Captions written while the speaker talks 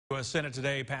U.S. Senate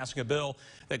today passing a bill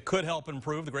that could help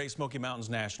improve the Great Smoky Mountains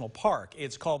National Park.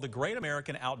 It's called the Great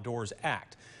American Outdoors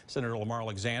Act. Senator Lamar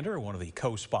Alexander, one of the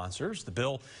co-sponsors. The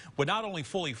bill would not only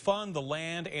fully fund the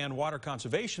Land and Water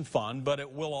Conservation Fund, but it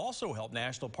will also help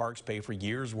national parks pay for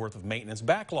years' worth of maintenance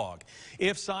backlog.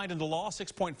 If signed into law,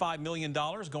 $6.5 million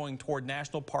going toward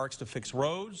national parks to fix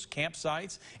roads,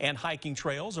 campsites, and hiking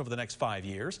trails over the next 5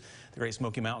 years. The Great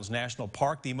Smoky Mountains National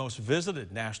Park, the most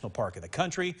visited national park in the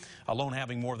country, alone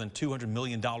having more than $200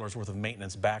 million worth of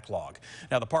maintenance backlog.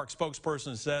 Now, the park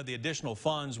spokesperson said the additional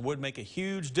funds would make a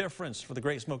huge difference for the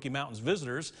Great Smoky Mountains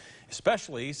visitors,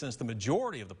 especially since the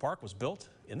majority of the park was built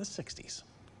in the 60s.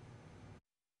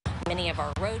 Many of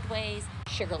our roadways,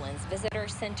 Sugarland's Visitor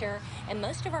Center, and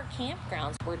most of our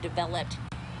campgrounds were developed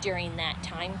during that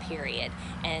time period.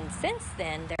 And since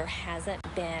then, there hasn't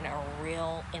been a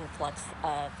real influx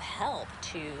of help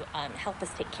to help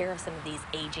us take care of some of these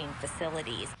aging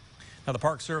facilities. Now, the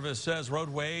Park Service says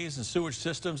roadways and sewage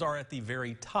systems are at the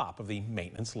very top of the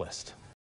maintenance list.